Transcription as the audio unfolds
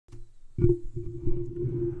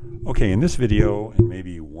Okay, in this video, and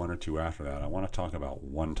maybe one or two after that, I want to talk about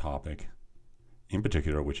one topic in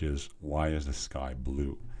particular, which is, why is the sky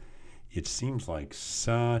blue? It seems like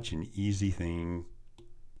such an easy thing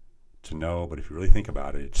to know, but if you really think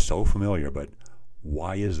about it, it's so familiar. But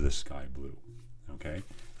why is the sky blue? Okay,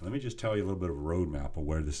 let me just tell you a little bit of a roadmap of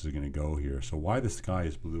where this is going to go here. So why the sky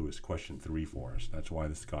is blue is question 3 for us. That's why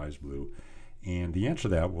the sky is blue. And the answer to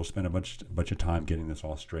that, we'll spend a bunch of time getting this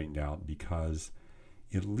all straightened out, because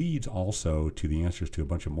it leads also to the answers to a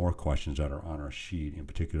bunch of more questions that are on our sheet. In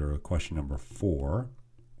particular, question number 4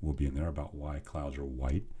 will be in there about why clouds are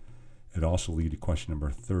white. It also leads to question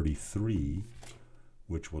number 33,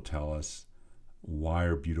 which will tell us why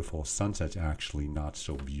are beautiful sunsets actually not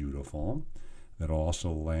so beautiful. That'll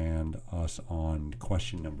also land us on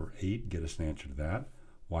question number 8, get us an answer to that.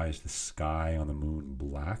 Why is the sky on the moon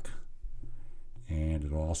black? And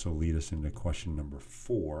it'll also lead us into question number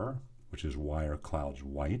 4, which is why are clouds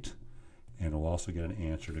white? And we'll also get an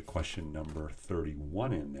answer to question number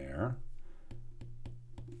 31 in there.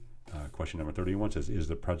 Question number 31 says, is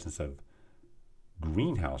the presence of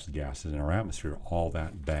greenhouse gases in our atmosphere all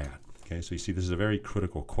that bad? Okay, so you see this is a very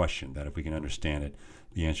critical question that if we can understand it,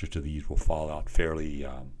 the answers to these will fall out fairly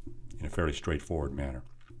in a fairly straightforward manner.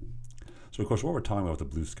 So of course what we're talking about with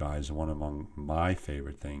the blue sky is one among my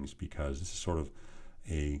favorite things, because this is sort of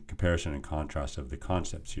a comparison and contrast of the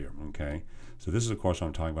concepts here. Okay, so this is of course what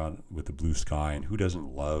I'm talking about with the blue sky, and who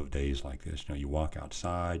doesn't love days like this? You know, you walk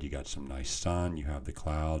outside, you got some nice sun, you have the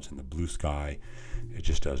clouds and the blue sky. It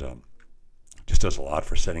just does a lot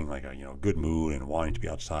for setting like a good mood and wanting to be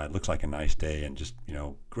outside. Looks like a nice day and just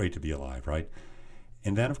great to be alive, right?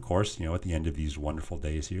 And then of course at the end of these wonderful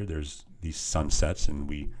days here, there's these sunsets, and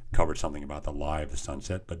we covered something about the lie of the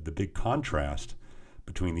sunset. But the big contrast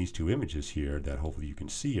between these two images here that hopefully you can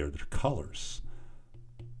see are the colors.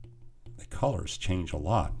 The colors change a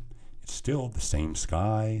lot. It's still the same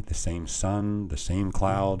sky, the same sun, the same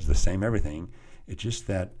clouds, the same everything. It's just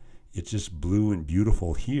that it's just blue and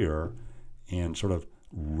beautiful here, and sort of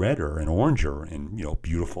redder and oranger and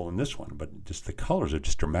beautiful in this one. But just the colors have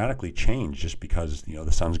just dramatically changed, just because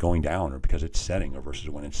the sun's going down or because it's setting, or versus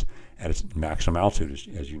when it's at its maximum altitude,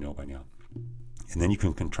 as you know by now. And then you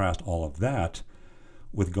can contrast all of that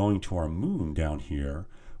with going to our moon down here,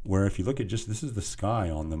 where if you look at this is the sky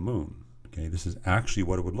on the moon. Okay, this is actually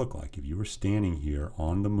what it would look like if you were standing here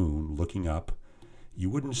on the moon looking up. You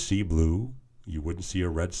wouldn't see blue, you wouldn't see a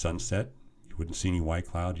red sunset, you wouldn't see any white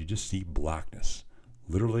clouds, you just see blackness.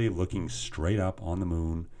 Literally looking straight up on the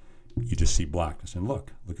moon, you just see blackness. And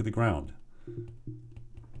look at the ground.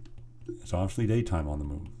 It's obviously daytime on the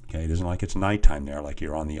moon. Okay, it isn't like it's nighttime there, like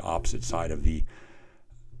you're on the opposite side of the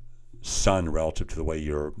sun relative to the way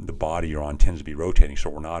the body you're on tends to be rotating. So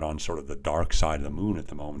we're not on sort of the dark side of the moon at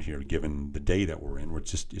the moment here, given the day that we're in, where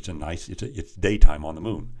it's daytime on the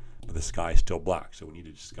moon, but the sky is still black. So we need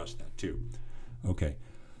to discuss that too. Okay,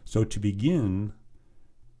 so to begin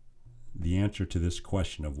the answer to this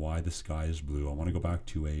question of why the sky is blue, I want to go back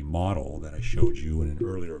to a model that I showed you in an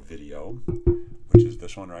earlier video, which is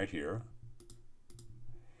this one right here.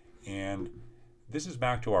 And this is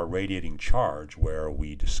back to our radiating charge, where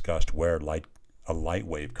we discussed where a light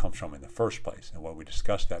wave comes from in the first place. And what we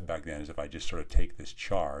discussed that back then is if I just sort of take this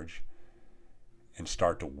charge and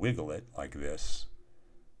start to wiggle it like this,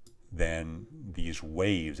 then these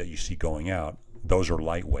waves that you see going out, those are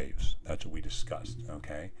light waves. That's what we discussed,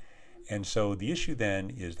 okay? And so the issue then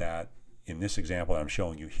is that in this example that I'm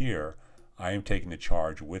showing you here, I am taking the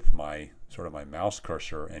charge with my mouse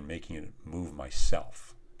cursor and making it move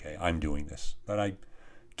myself. Okay, I'm doing this, but I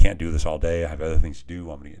can't do this all day. I have other things to do.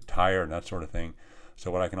 I'm going to get tired and that sort of thing. So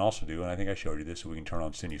what I can also do, and I think I showed you this, so we can turn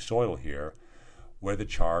on sinusoidal here, where the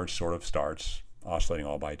charge sort of starts oscillating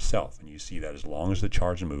all by itself. And you see that as long as the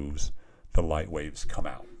charge moves, the light waves come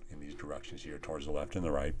out in these directions here, towards the left and the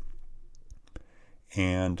right.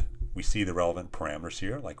 And we see the relevant parameters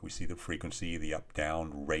here, like we see the frequency, the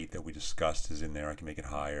up-down rate that we discussed is in there. I can make it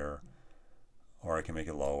higher, or I can make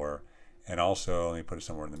it lower. And also, let me put it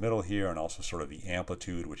somewhere in the middle here, and also sort of the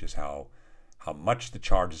amplitude, which is how much the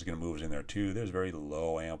charge is going to move is in there too. There's very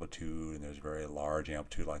low amplitude, and there's very large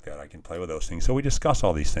amplitude like that. I can play with those things. So we discuss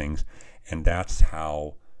all these things, and that's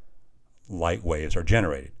how light waves are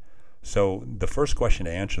generated. So the first question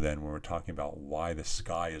to answer then, when we're talking about why the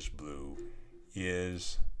sky is blue,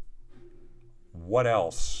 is what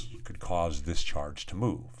else could cause this charge to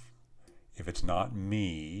move? If it's not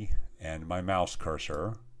me and my mouse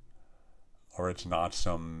cursor, or it's not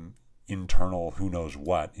some internal who knows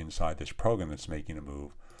what inside this program that's making a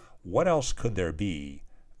move, what else could there be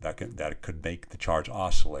that could make the charge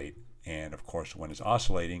oscillate? And of course, when it's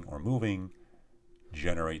oscillating or moving,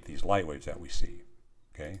 generate these light waves that we see.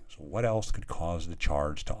 Okay, so what else could cause the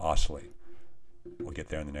charge to oscillate? We'll get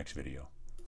there in the next video.